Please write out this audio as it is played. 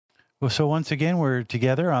Well, so once again, we're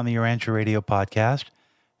together on the Urantia Radio podcast.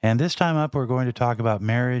 And this time up, we're going to talk about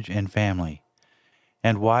marriage and family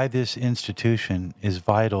and why this institution is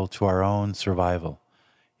vital to our own survival.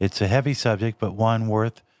 It's a heavy subject, but one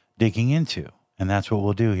worth digging into. And that's what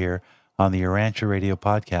we'll do here on the Urantia Radio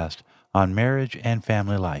podcast on marriage and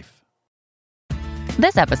family life.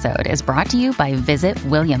 This episode is brought to you by Visit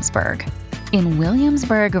Williamsburg. In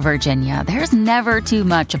Williamsburg, Virginia, there's never too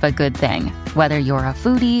much of a good thing. Whether you're a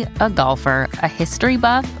foodie, a golfer, a history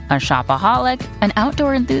buff, a shopaholic, an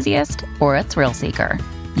outdoor enthusiast, or a thrill seeker,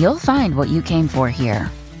 you'll find what you came for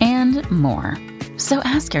here and more. So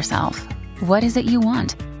ask yourself, what is it you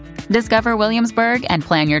want? Discover Williamsburg and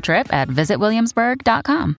plan your trip at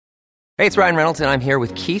visitwilliamsburg.com. Hey, it's Ryan Reynolds, and I'm here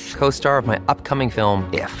with Keith, co-star of my upcoming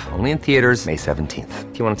film, If, only in theaters May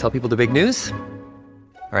 17th. Do you want to tell people the big news?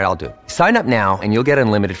 All right, I'll do it. Sign up now and you'll get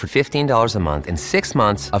unlimited for $15 a month and 6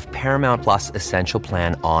 months of Paramount Plus Essential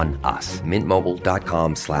Plan on us.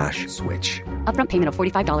 MintMobile.com/switch. Upfront payment of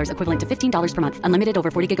 $45 equivalent to $15 per month. Unlimited over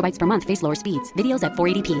 40 gigabytes per month. Face lower speeds. Videos at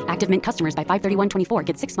 480p. Active Mint customers by 531.24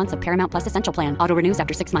 get 6 months of Paramount Plus Essential Plan. Auto renews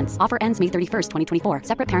after 6 months. Offer ends May 31st, 2024.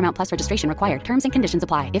 Separate Paramount Plus registration required. Terms and conditions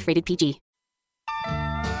apply if rated PG.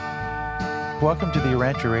 Welcome to the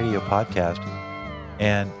Urantia Radio podcast.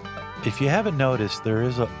 And if you haven't noticed, there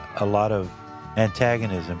is a lot of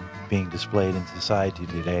antagonism being displayed in society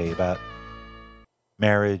today about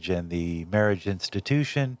marriage and the marriage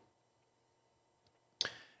institution.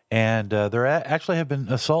 And there actually have been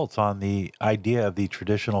assaults on the idea of the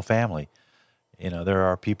traditional family. You know, there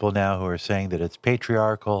are people now who are saying that it's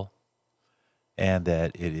patriarchal and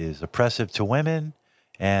that it is oppressive to women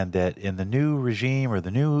and that in the new regime or the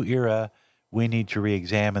new era, we need to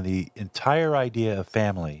re-examine the entire idea of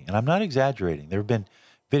family. And I'm not exaggerating. There have been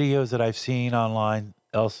videos that I've seen online,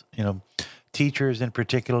 teachers and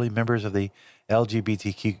particularly members of the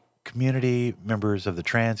LGBTQ community, members of the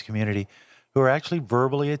trans community, who are actually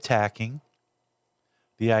verbally attacking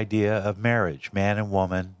the idea of marriage, man and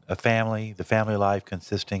woman, a family, the family life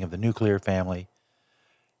consisting of the nuclear family.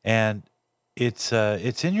 And it's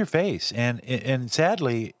in your face. And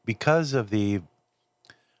sadly, because of the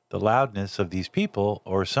loudness of these people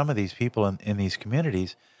or some of these people in these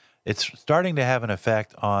communities, it's starting to have an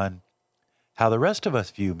effect on how the rest of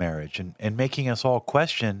us view marriage and making us all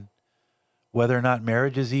question whether or not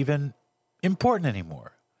marriage is even important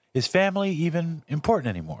anymore. Is family even important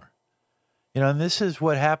anymore? And this is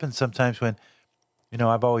what happens sometimes when,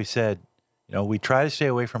 I've always said, we try to stay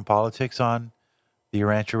away from politics on the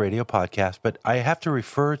Urantia Radio podcast, but I have to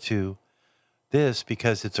refer to this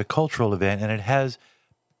because it's a cultural event and it has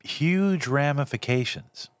huge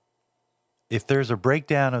ramifications. If there's a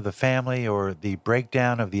breakdown of the family or the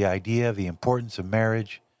breakdown of the idea of the importance of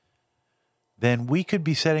marriage, then we could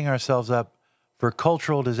be setting ourselves up for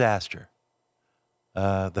cultural disaster.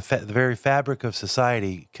 The very fabric of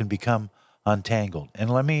society can become untangled. And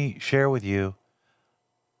let me share with you,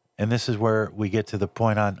 and this is where we get to the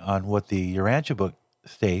point on what the Urantia book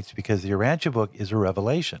states, because the Urantia book is a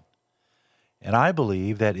revelation. And I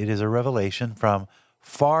believe that it is a revelation from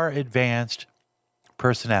far advanced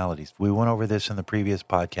personalities. We went over this in the previous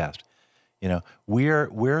podcast. We're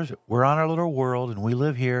on our little world and we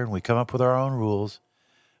live here and we come up with our own rules,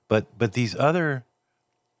 but these other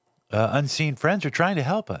unseen friends are trying to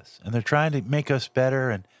help us, and they're trying to make us better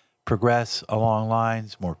and progress along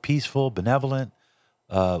lines more peaceful, benevolent,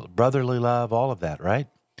 brotherly love, all of that, right?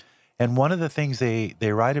 And one of the things they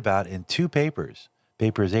write about in two papers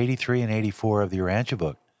 83 and 84 of the Urantia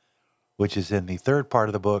book, which is in the third part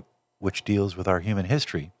of the book, which deals with our human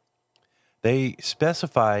history, they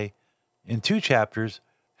specify in 2 chapters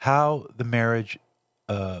how the marriage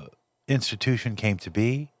institution came to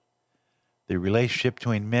be, the relationship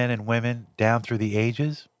between men and women down through the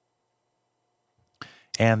ages,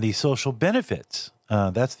 and the social benefits.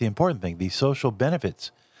 That's the important thing, the social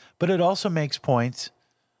benefits. But it also makes points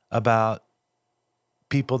about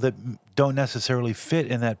people that don't necessarily fit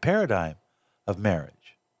in that paradigm of marriage.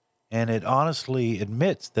 And it honestly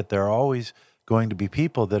admits that there are always going to be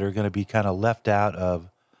people that are going to be kind of left out of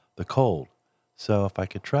the cold. So if I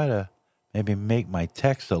could try to maybe make my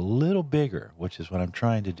text a little bigger, which is what I'm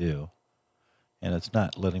trying to do, and it's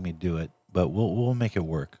not letting me do it, but we'll make it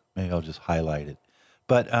work. Maybe I'll just highlight it.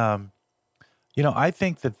 But, I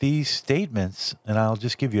think that these statements, and I'll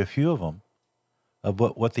just give you a few of them, of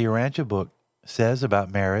what the Urantia book says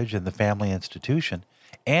about marriage and the family institution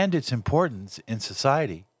and its importance in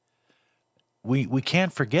society, we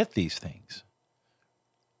can't forget these things.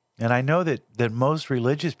 And I know that most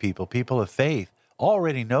religious people of faith,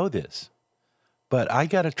 already know this. But I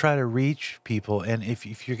got to try to reach people. And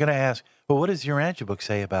if you're going to ask, But what does the Urantia book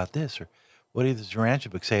say about this? Or what does the Urantia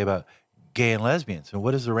book say about gay and lesbians? And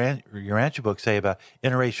what does the Urantia book say about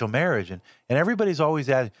interracial marriage? And everybody's always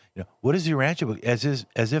asking, what is the Urantia book?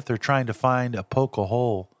 As if they're trying to poke a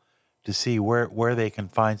hole to see where they can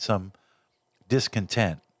find some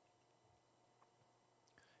discontent.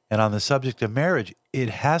 And on the subject of marriage, it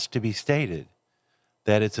has to be stated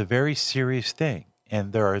that it's a very serious thing.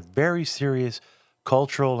 And there are very serious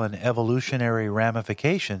cultural and evolutionary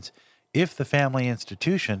ramifications if the family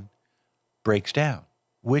institution breaks down,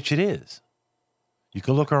 which it is. You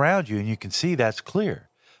can look around you and you can see that's clear.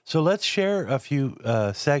 So let's share a few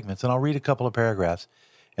segments, and I'll read a couple of paragraphs.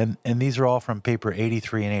 And these are all from paper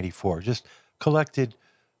 83 and 84, just collected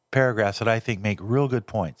paragraphs that I think make real good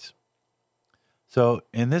points. So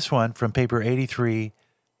in this one, from paper 83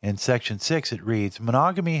 in section 6, it reads,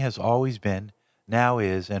 monogamy has always been, now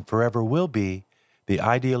is, and forever will be the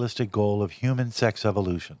idealistic goal of human sex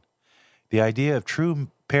evolution. The idea of true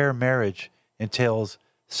pair marriage entails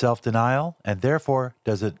self-denial, and therefore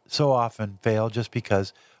does it so often fail just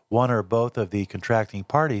because one or both of the contracting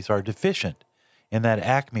parties are deficient in that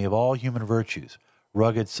acme of all human virtues,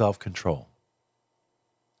 rugged self-control.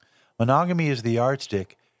 Monogamy is the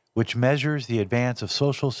yardstick which measures the advance of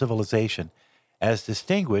social civilization as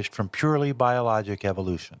distinguished from purely biologic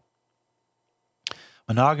evolution.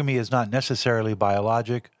 Monogamy is not necessarily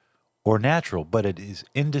biologic or natural, but it is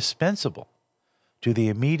indispensable to the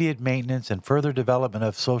immediate maintenance and further development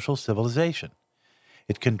of social civilization.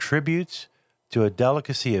 It contributes to a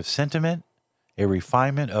delicacy of sentiment, a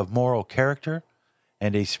refinement of moral character,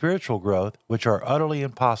 and a spiritual growth which are utterly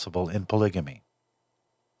impossible in polygamy.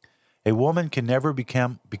 A woman can never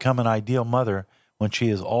become an ideal mother when she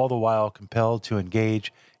is all the while compelled to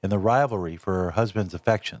engage in the rivalry for her husband's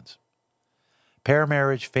affections. Pair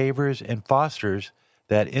marriage favors and fosters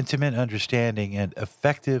that intimate understanding and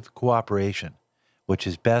effective cooperation, which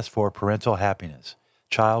is best for parental happiness,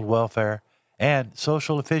 child welfare, and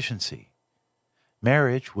social efficiency.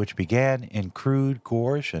 Marriage, which began in crude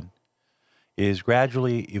coercion, is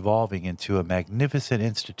gradually evolving into a magnificent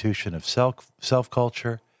institution of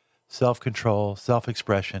self-culture, self-control,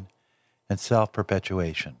 self-expression, and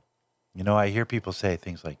self-perpetuation. I hear people say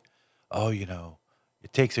things like,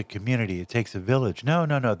 it takes a community, it takes a village. No.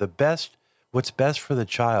 What's best for the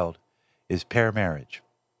child is pair marriage.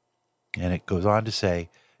 And it goes on to say,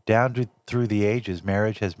 through the ages,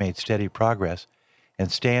 marriage has made steady progress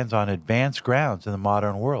and stands on advanced grounds in the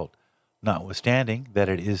modern world, notwithstanding that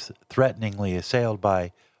it is threateningly assailed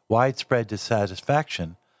by widespread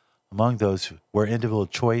dissatisfaction among those where individual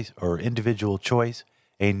choice,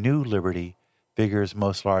 a new liberty, figures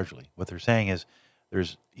most largely. What they're saying is,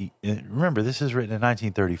 remember, this is written in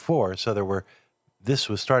 1934, so this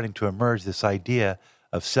was starting to emerge, this idea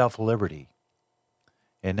of self-liberty.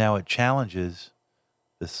 And now it challenges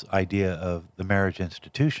this idea of the marriage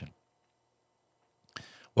institution.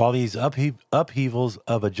 While these upheavals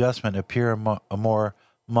of adjustment appear more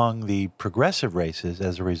among the progressive races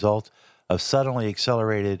as a result of suddenly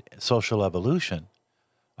accelerated social evolution,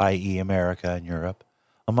 i.e. America and Europe,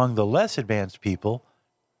 among the less advanced people,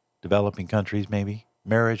 developing countries maybe,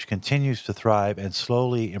 marriage continues to thrive and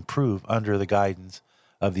slowly improve under the guidance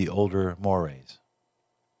of the older mores.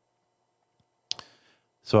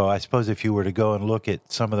 So I suppose if you were to go and look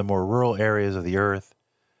at some of the more rural areas of the earth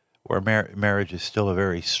where marriage is still a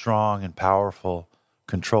very strong and powerful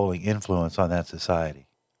controlling influence on that society.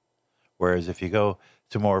 Whereas if you go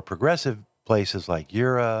to more progressive places like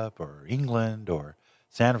Europe or England or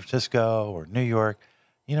San Francisco or New York,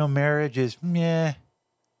 marriage is meh.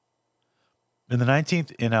 In the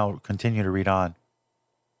 19th, and I'll continue to read on.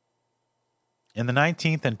 In the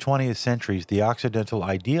 19th and 20th centuries, the Occidental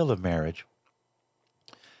ideal of marriage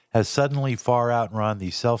has suddenly far outrun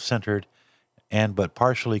the self-centered and but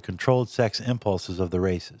partially controlled sex impulses of the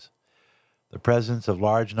races. The presence of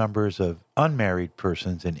large numbers of unmarried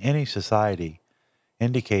persons in any society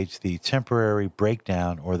indicates the temporary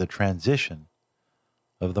breakdown or the transition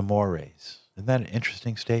of the mores. Isn't that an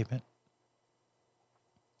interesting statement?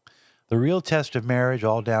 The real test of marriage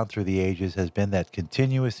all down through the ages has been that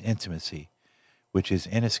continuous intimacy which is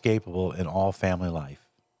inescapable in all family life.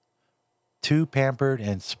 Two pampered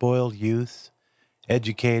and spoiled youths,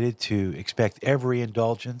 educated to expect every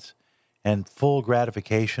indulgence and full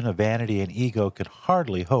gratification of vanity and ego, can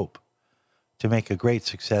hardly hope to make a great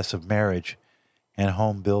success of marriage and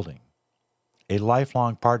home building. A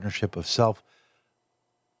lifelong partnership of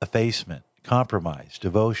self-effacement, compromise,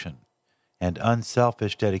 devotion, and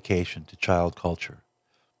unselfish dedication to child culture.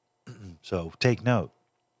 So take note.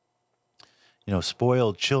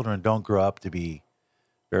 Spoiled children don't grow up to be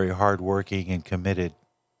very hardworking and committed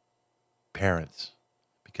parents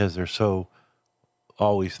because they're so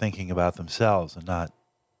always thinking about themselves and not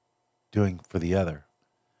doing for the other.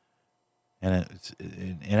 And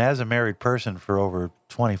as a married person for over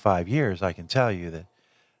 25 years, I can tell you that,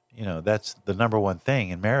 that's the number one thing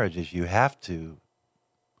in marriage is you have to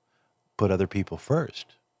put other people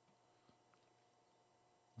first.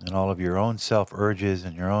 And all of your own self-urges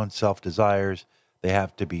and your own self-desires, they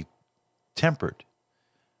have to be tempered.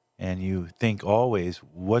 And you think always,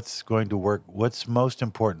 what's going to work, what's most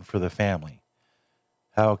important for the family?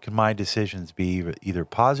 How can my decisions be either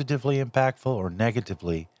positively impactful or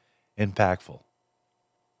negatively impactful?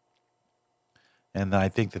 And I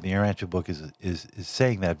think that the Arancha book is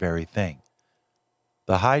saying that very thing.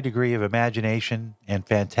 The high degree of imagination and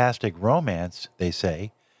fantastic romance, they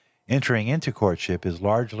say, entering into courtship is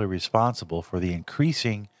largely responsible for the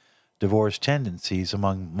increasing divorce tendencies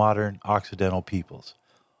among modern Occidental peoples,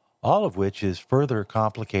 all of which is further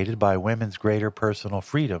complicated by women's greater personal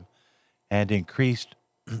freedom and increased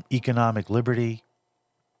economic liberty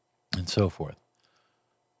and so forth.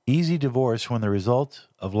 Easy divorce, when the result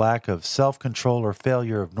of lack of self-control or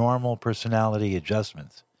failure of normal personality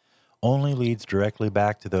adjustments, only leads directly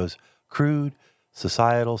back to those crude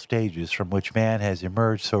societal stages from which man has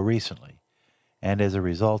emerged so recently, and as a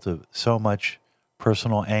result of so much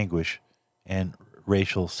personal anguish and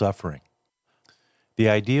racial suffering. The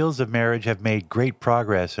ideals of marriage have made great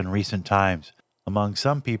progress in recent times. Among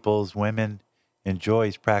some peoples, women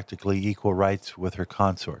enjoys practically equal rights with her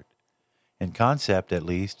consort. In concept, at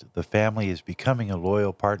least, the family is becoming a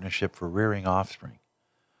loyal partnership for rearing offspring,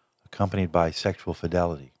 accompanied by sexual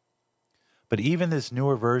fidelity. But even this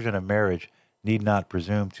newer version of marriage need not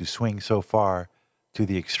presume to swing so far to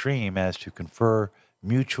the extreme as to confer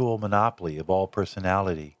mutual monopoly of all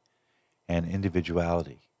personality and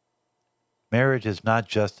individuality. Marriage is not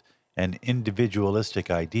just an individualistic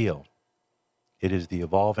ideal. It is the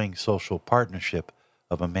evolving social partnership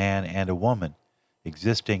of a man and a woman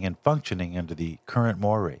existing and functioning under the current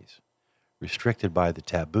mores, restricted by the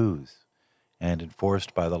taboos and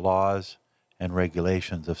enforced by the laws and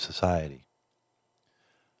regulations of society.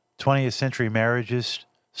 20th century marriages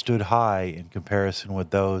stood high in comparison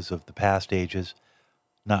with those of the past ages,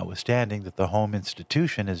 notwithstanding that the home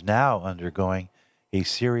institution is now undergoing a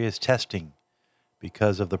serious testing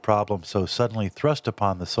because of the problem so suddenly thrust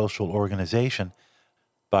upon the social organization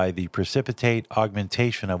by the precipitate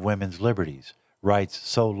augmentation of women's liberties, rights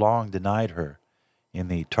so long denied her in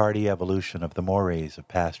the tardy evolution of the mores of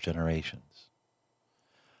past generations.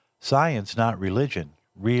 Science, not religion,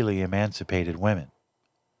 really emancipated women.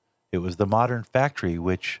 It was the modern factory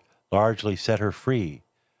which largely set her free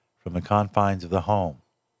from the confines of the home.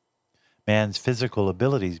 Man's physical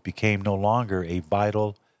abilities became no longer a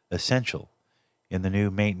vital essential in the new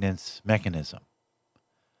maintenance mechanism.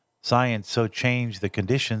 Science so changed the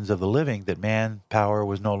conditions of the living that manpower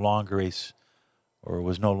was no longer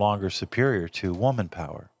superior to woman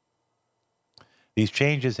power. These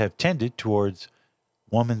changes have tended towards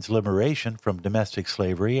woman's liberation from domestic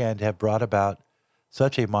slavery and have brought about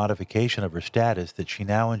such a modification of her status that she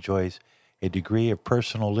now enjoys a degree of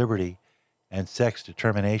personal liberty and sex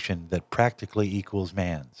determination that practically equals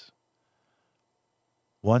man's.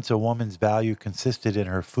 Once a woman's value consisted in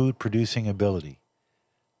her food-producing ability,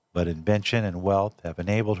 but invention and wealth have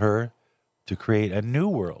enabled her to create a new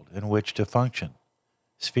world in which to function,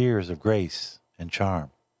 spheres of grace and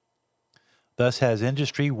charm. Thus has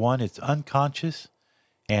industry won its unconscious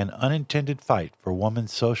and unintended fight for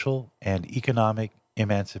woman's social and economic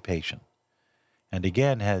emancipation, and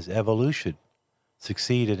again has evolution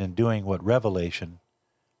succeeded in doing what revelation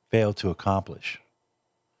failed to accomplish.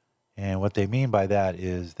 And what they mean by that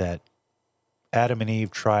is that Adam and Eve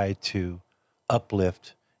tried to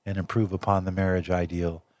uplift and improve upon the marriage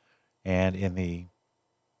ideal, and in the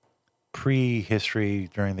prehistory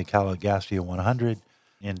during the Caligastia 100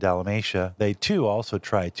 in Dalmatia, they too also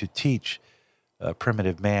tried to teach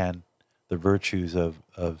primitive man the virtues of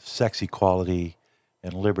sex equality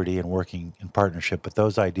and liberty and working in partnership, but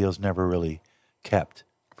those ideals never really kept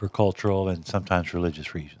for cultural and sometimes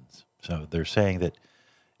religious reasons. So they're saying that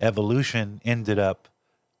evolution ended up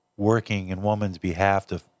working in woman's behalf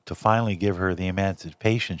to finally give her the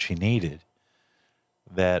emancipation she needed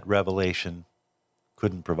that revelation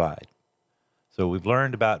couldn't provide. So we've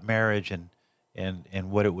learned about marriage and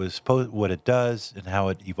what what it does and how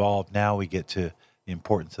it evolved. Now we get to the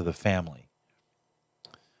importance of the family.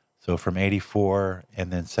 So from 84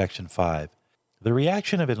 and then section 5. The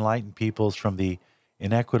reaction of enlightened peoples from the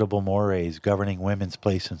inequitable mores governing women's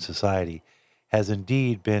place in society has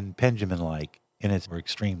indeed been Benjamin-like in its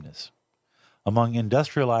extremeness. Among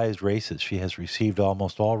industrialized races, she has received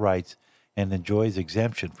almost all rights and enjoys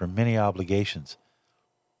exemption from many obligations,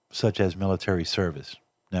 such as military service.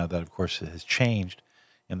 Now that, of course, has changed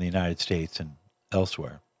in the United States and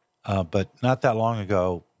elsewhere. But not that long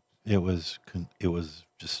ago, it was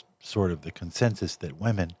just sort of the consensus that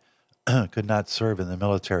women could not serve in the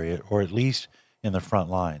military, or at least in the front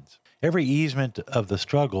lines. Every easement of the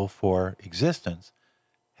struggle for existence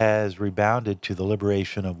has rebounded to the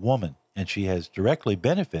liberation of woman, and she has directly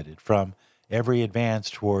benefited from every advance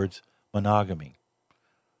towards monogamy.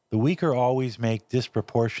 The weaker always make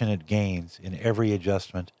disproportionate gains in every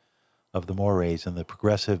adjustment of the mores in the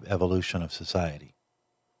progressive evolution of society.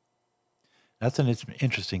 That's an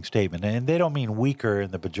interesting statement, and they don't mean weaker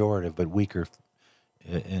in the pejorative, but weaker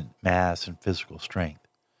in mass and physical strength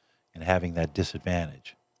and having that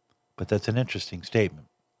disadvantage. But that's an interesting statement.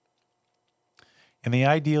 In the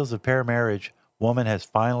ideals of paramarriage, woman has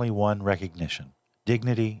finally won recognition,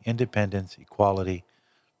 dignity, independence, equality,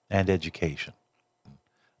 and education.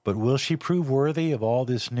 But will she prove worthy of all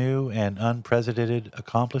this new and unprecedented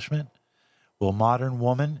accomplishment? Will modern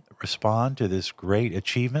woman respond to this great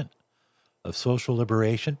achievement of social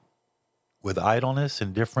liberation with idleness,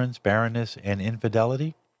 indifference, barrenness, and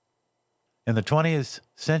infidelity? In the 20th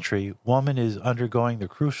century, woman is undergoing the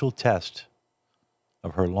crucial test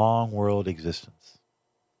of her long world existence.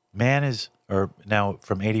 Man is, or now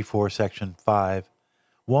from 84, section 5,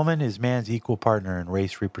 woman is man's equal partner in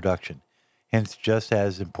race reproduction, hence just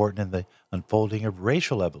as important in the unfolding of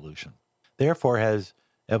racial evolution. Therefore has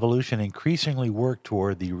evolution increasingly worked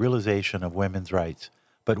toward the realization of women's rights.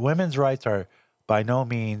 But women's rights are by no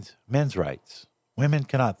means men's rights. Women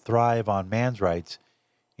cannot thrive on man's rights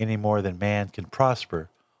any more than man can prosper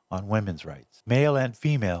on women's rights. Male and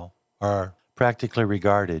female are practically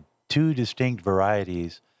regarded two distinct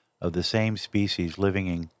varieties of the same species living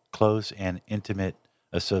in close and intimate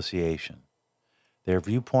association. Their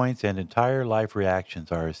viewpoints and entire life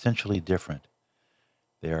reactions are essentially different.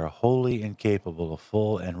 They are wholly incapable of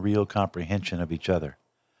full and real comprehension of each other.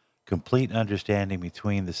 Complete understanding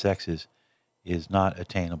between the sexes is not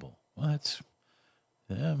attainable. Well, that's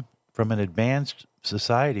from an advanced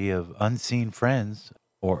society of unseen friends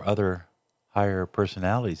or other higher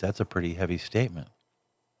personalities. That's a pretty heavy statement.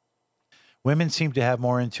 Women seem to have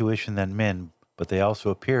more intuition than men, but they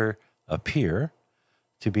also appear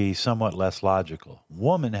to be somewhat less logical.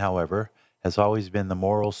 Woman, however, has always been the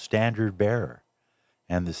moral standard bearer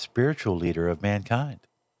and the spiritual leader of mankind.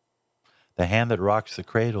 The hand that rocks the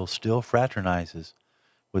cradle still fraternizes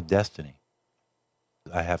with destiny.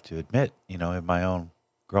 I have to admit, in my own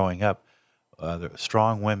growing up, the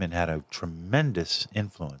strong women had a tremendous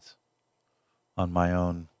influence on my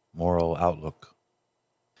own moral outlook.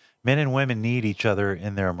 Men and women need each other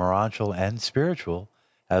in their moral and spiritual,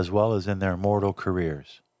 as well as in their mortal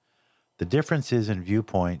careers. The differences in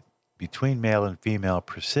viewpoint between male and female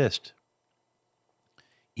persist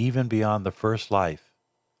even beyond the first life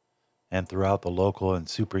and throughout the local and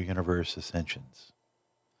super-universe ascensions.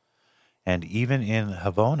 And even in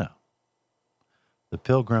Havona, the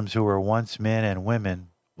pilgrims who were once men and women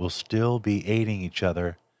will still be aiding each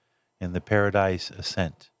other in the paradise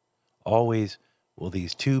ascent. Always will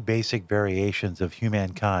these two basic variations of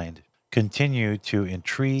humankind continue to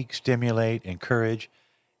intrigue, stimulate, encourage,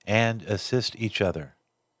 and assist each other.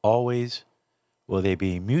 Always will they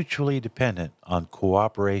be mutually dependent on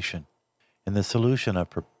cooperation in the solution of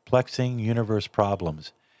perplexing universe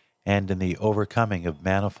problems and in the overcoming of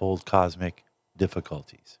manifold cosmic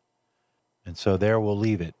difficulties. And so there we'll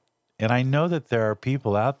leave it. And I know that there are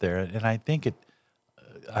people out there, and I think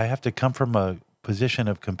I have to come from a position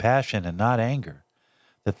of compassion and not anger,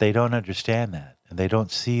 that they don't understand that and they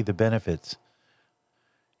don't see the benefits.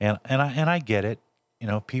 And I get it.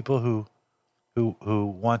 People who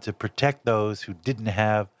want to protect those who didn't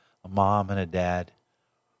have a mom and a dad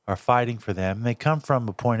are fighting for them. And they come from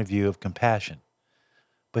a point of view of compassion.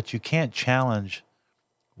 But you can't challenge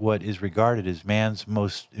what is regarded as man's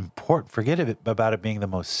most important, forget about it being the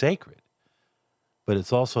most sacred, but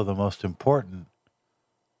it's also the most important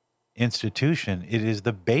institution. It is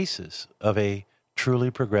the basis of a truly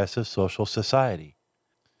progressive social society.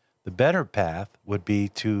 The better path would be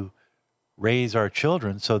to raise our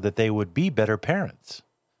children so that they would be better parents,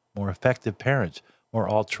 more effective parents, more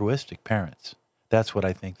altruistic parents. That's what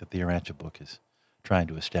I think that the Urantia book is trying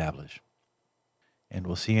to establish. And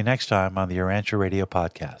we'll see you next time on the Urantia Radio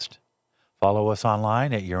podcast. Follow us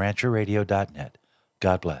online at urantiaradio.net.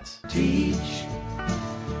 God bless. Teach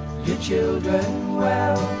your children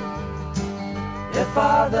well. Their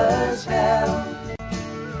father's help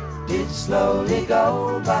did slowly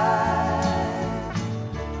go by.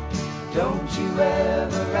 Don't you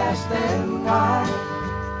ever ask them why,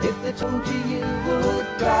 if the they told you you would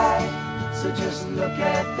cry. So just look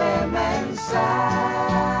at them and sigh.